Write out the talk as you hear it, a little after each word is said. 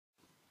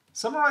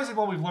Summarizing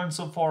what we've learned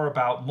so far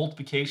about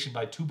multiplication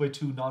by 2 by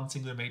 2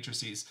 non-singular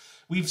matrices,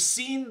 we've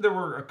seen there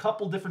were a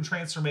couple different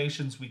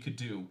transformations we could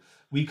do.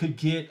 We could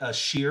get a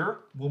shear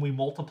when we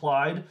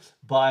multiplied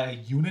by a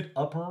unit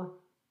upper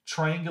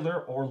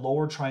triangular or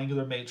lower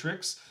triangular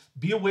matrix.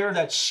 Be aware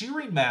that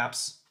shearing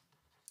maps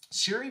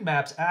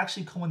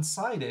actually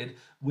coincided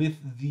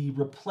with the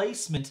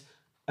replacement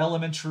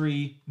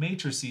elementary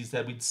matrices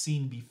that we'd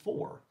seen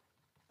before.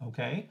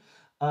 Okay,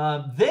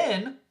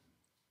 then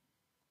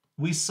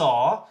we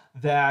saw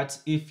that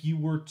if you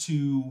were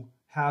to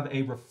have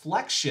a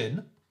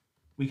reflection,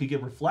 we could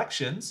get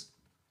reflections,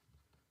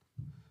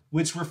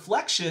 which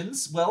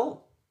reflections,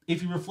 well,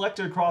 if you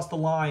reflected across the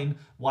line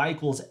y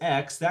equals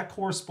x, that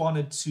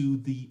corresponded to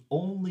the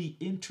only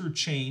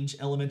interchange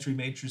elementary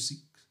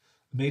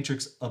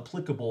matrix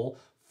applicable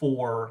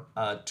for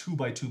 2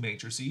 by 2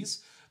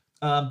 matrices.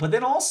 But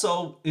then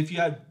also, if you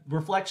had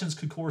reflections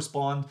could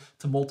correspond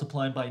to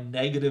multiplying by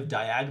negative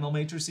diagonal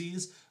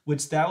matrices,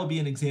 which that would be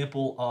an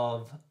example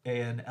of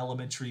an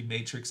elementary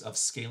matrix of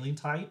scaling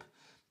type.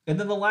 And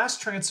then the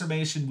last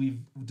transformation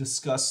we've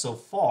discussed so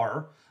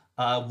far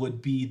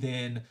would be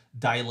then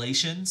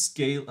dilation,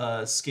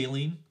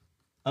 scaling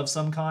of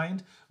some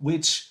kind,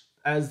 which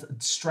as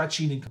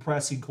stretching and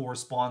compressing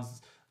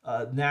corresponds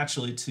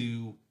naturally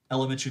to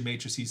elementary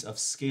matrices of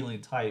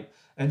scaling type.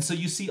 And so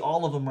you see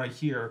all of them right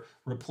here: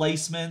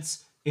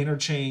 replacements,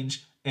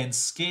 interchange, and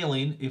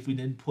scaling if we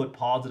didn't put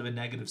positive and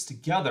negatives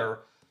together.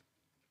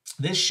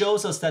 This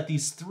shows us that the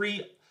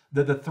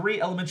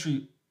three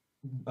elementary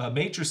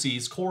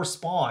matrices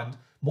correspond,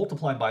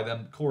 multiplying by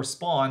them,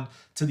 correspond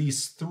to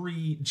these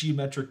three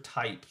geometric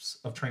types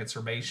of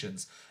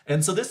transformations.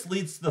 And so this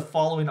leads to the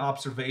following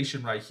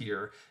observation right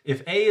here.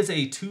 If A is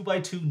a 2 by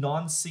 2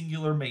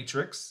 non-singular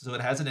matrix, so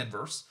it has an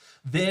inverse,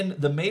 then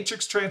the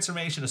matrix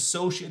transformation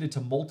associated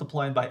to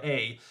multiplying by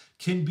A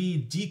can be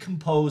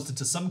decomposed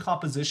into some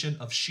composition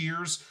of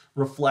shears,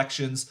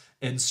 reflections,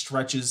 and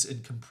stretches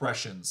and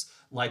compressions,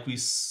 like we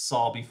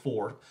saw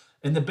before.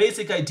 And the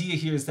basic idea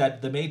here is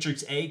that the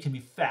matrix A can be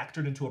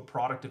factored into a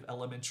product of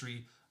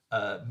elementary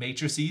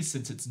matrices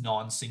since it's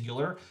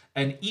non-singular,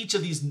 and each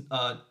of these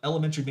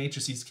elementary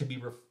matrices can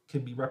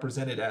be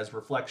represented as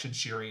reflection,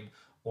 shearing,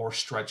 or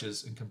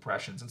stretches and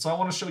compressions. And so I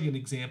want to show you an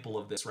example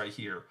of this right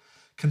here.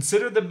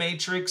 Consider the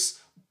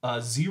matrix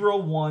 0,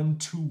 1,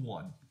 2,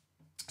 1.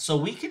 So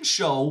we can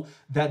show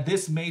that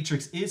this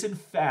matrix is in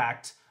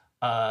fact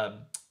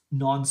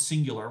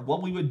non-singular.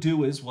 What we would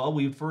do is, well,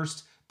 we would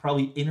first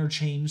probably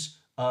interchange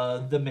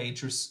the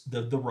matrix,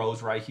 the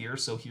rows right here.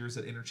 So here's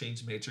an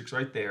interchange matrix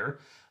right there.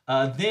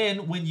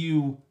 Then when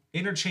you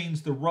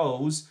interchange the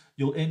rows,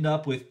 you'll end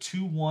up with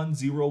 2, 1,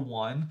 0,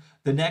 1.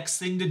 The next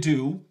thing to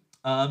do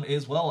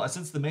is, well,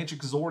 since the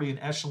matrix is already in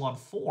echelon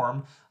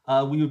form,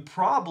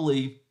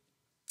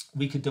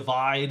 we could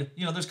divide,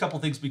 there's a couple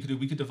things we could do.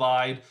 We could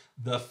divide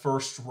the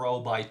first row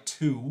by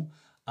 2.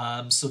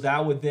 So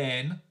that would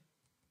then,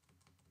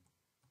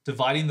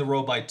 dividing the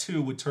row by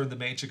 2 would turn the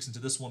matrix into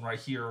this one right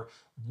here,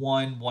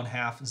 1,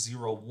 1/2,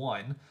 0,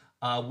 1,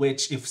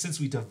 which since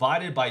we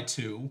divided by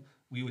 2,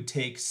 we would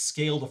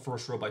scale the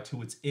first row by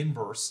 2, its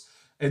inverse.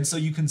 And so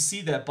you can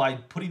see that by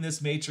putting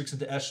this matrix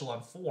into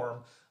echelon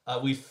form,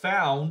 we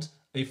found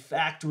a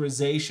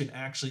factorization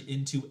actually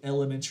into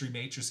elementary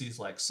matrices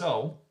like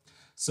so.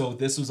 So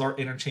this was our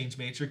interchange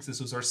matrix,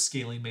 this was our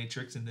scaling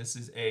matrix, and this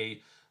is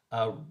a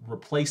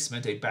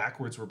replacement, a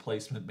backwards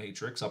replacement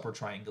matrix, upper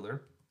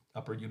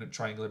unit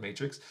triangular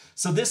matrix.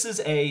 So this is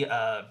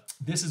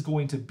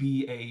going to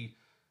be a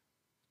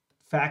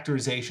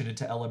factorization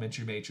into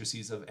elementary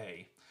matrices of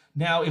A.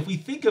 Now, if we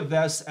think of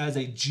this as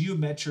a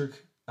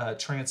geometric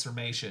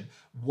transformation,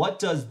 what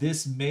does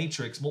this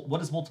matrix, what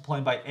does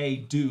multiplying by A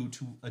do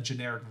to a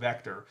generic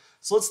vector?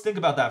 So let's think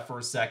about that for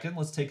a second.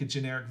 Let's take a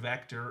generic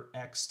vector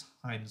x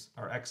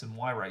and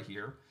y right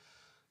here.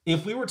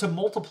 If we were to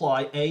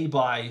multiply A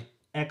by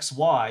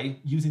xy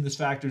using this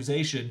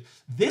factorization,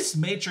 this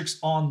matrix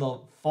on the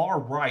far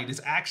right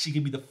is actually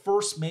going to be the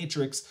first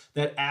matrix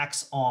that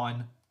acts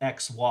on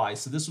xy.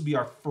 So this would be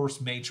our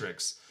first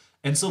matrix.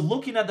 And so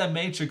looking at that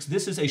matrix,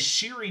 this is a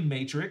shearing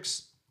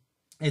matrix.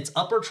 It's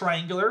upper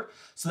triangular,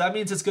 so that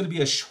means it's going to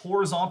be a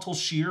horizontal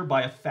shear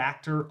by a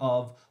factor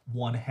of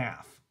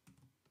 1/2.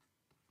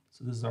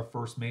 So this is our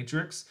first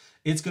matrix.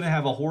 It's going to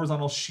have a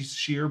horizontal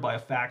shear by a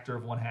factor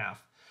of 1/2.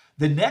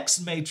 The next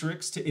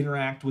matrix to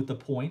interact with the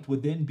point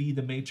would then be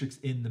the matrix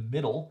in the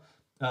middle,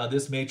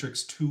 this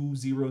matrix 2,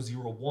 0,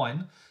 0,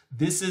 1.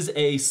 This is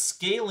a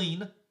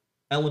scaling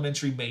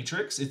elementary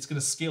matrix. It's going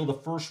to scale the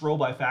first row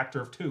by a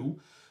factor of 2.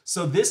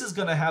 So this is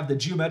going to have the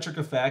geometric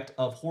effect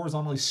of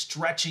horizontally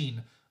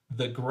stretching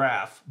the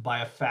graph by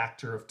a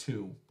factor of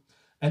 2.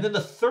 And then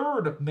the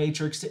third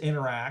matrix to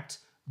interact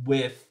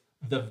with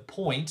the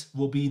point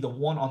will be the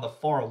one on the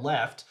far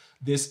left,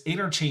 this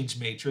interchange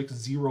matrix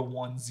 0,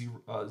 1,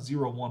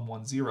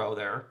 1 0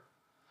 there.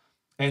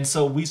 And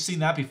so we've seen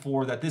that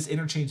before, that this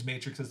interchange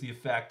matrix has the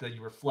effect that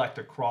you reflect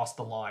across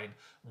the line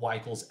y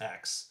equals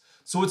x.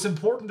 So it's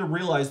important to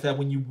realize that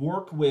when you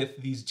work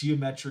with these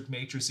geometric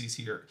matrices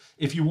here,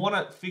 if you want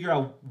to figure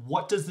out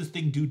what does this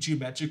thing do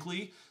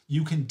geometrically,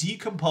 you can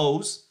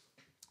decompose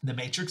the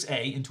matrix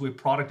A into a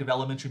product of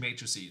elementary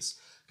matrices,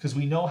 because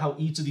we know how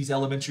each of these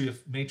elementary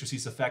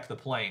matrices affect the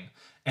plane.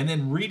 And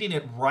then reading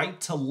it right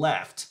to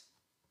left,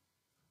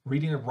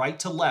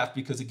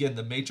 because again,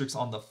 the matrix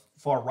on the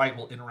far right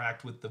will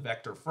interact with the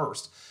vector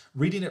first.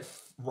 Reading it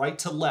right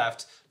to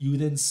left, you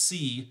then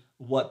see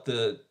what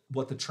the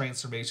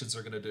transformations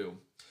are going to do.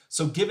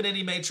 So given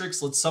any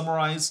matrix, let's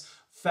summarize,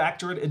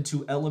 factor it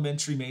into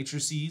elementary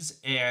matrices,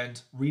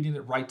 and reading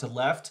it right to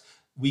left,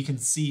 we can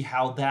see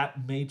how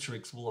that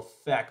matrix will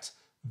affect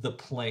the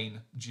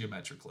plane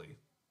geometrically.